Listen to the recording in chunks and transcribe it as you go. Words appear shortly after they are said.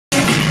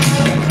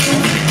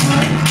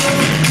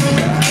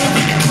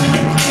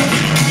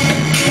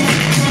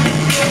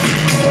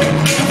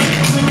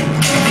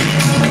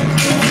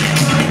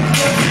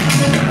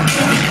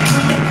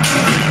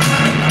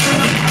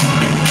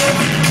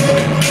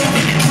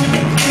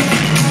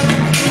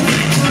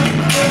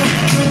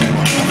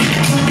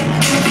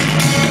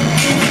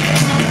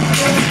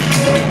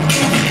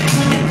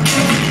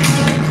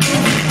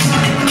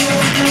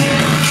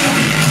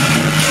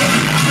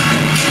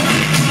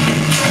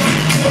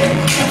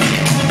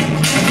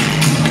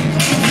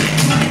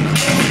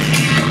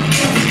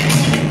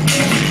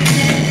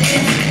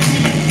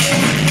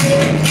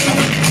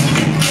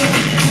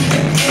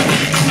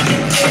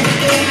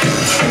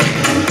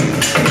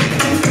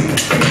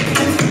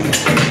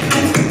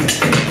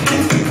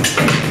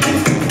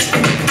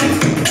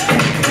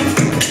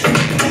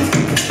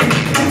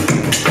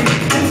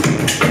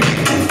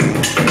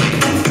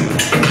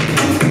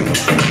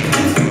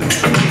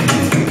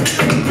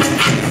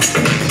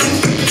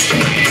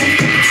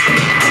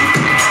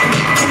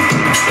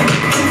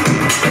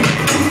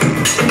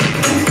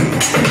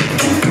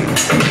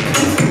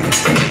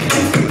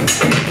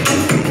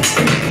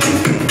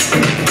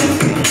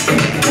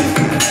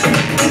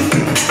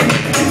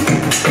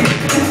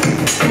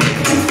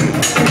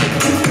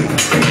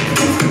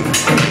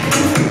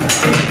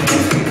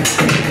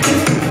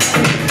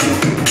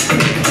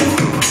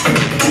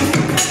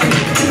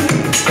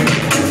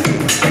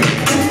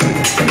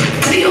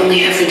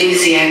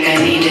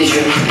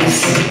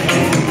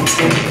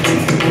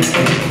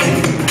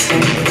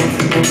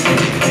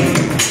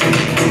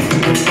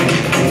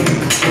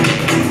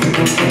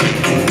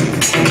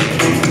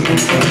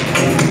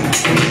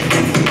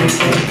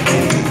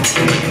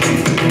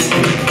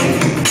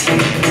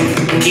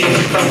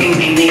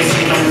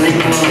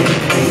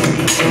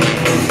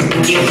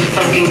You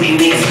fucking me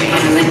makes me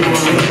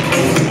bilingual.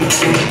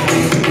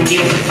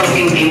 You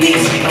fucking me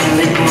makes me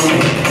bilingual.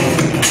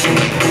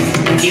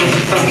 You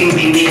fucking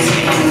me makes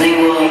me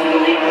bilingual.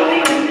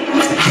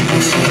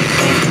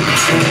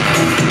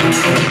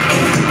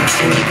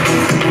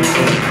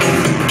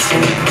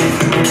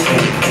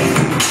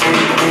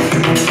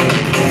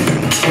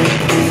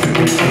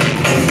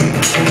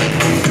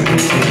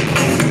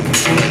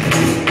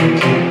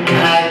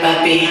 Hi,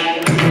 papi.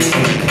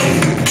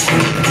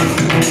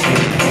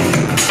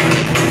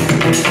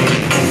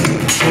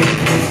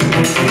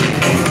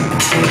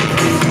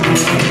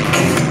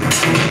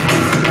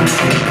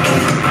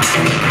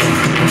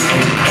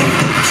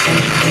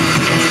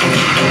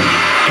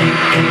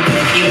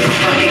 You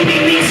fucking me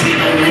makes me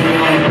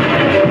bilingual.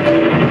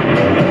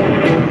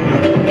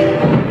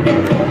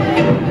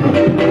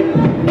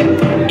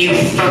 You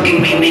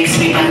fucking me makes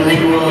me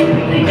bilingual.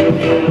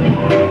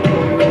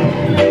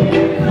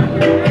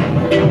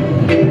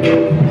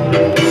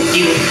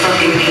 You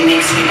fucking me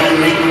makes me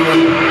bilingual.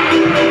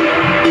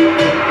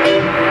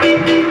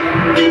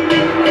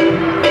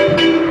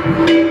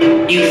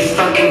 You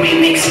fucking me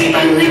makes me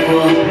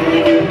bilingual.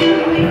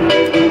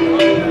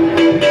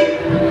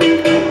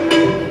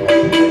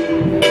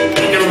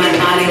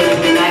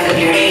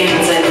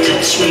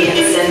 Me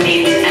and send me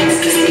into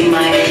ecstasy.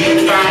 My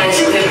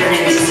thighs quiver in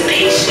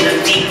anticipation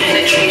of deep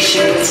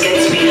penetration, which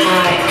gets me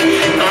high.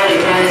 Body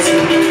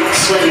rising,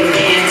 sweating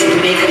pants and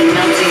makeup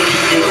melting,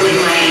 pulling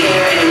my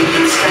hair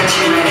and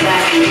scratching my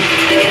back.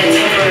 I get a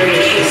temporary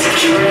case of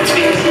churns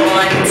because all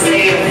I can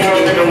say is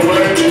more than a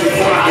word in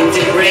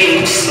 4-octave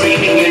range,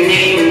 screaming your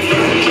name.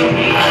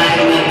 Ay,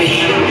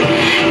 papi,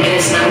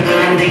 eres tan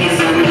grande y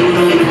tan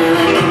duro y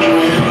nada tan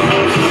bueno.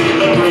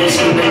 Tú eres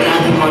un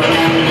pecado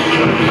mortal.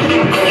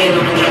 Cógelo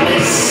otra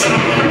vez.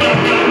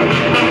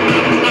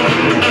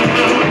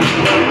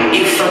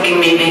 You fucking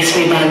me makes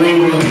me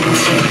bilingual.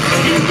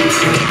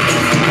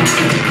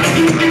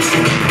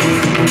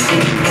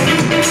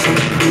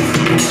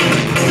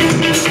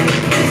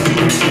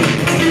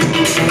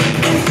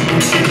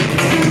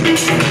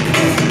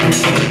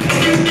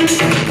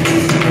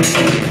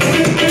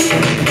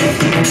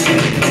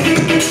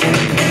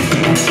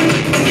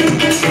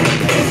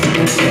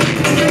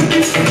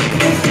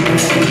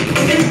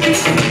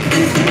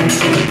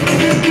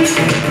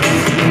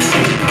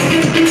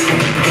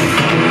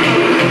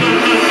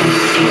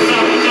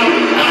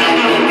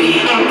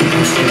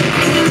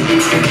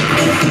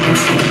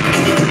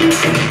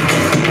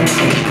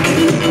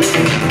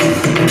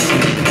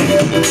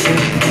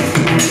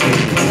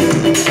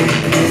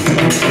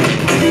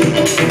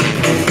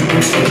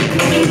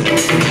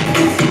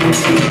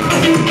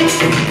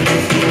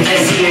 I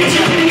see your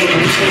tongue getting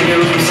between your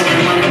lips and I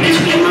want it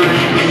between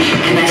mine.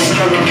 And I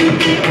struggle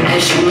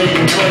as you would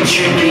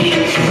torture me.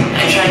 I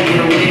try to get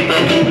away,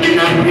 but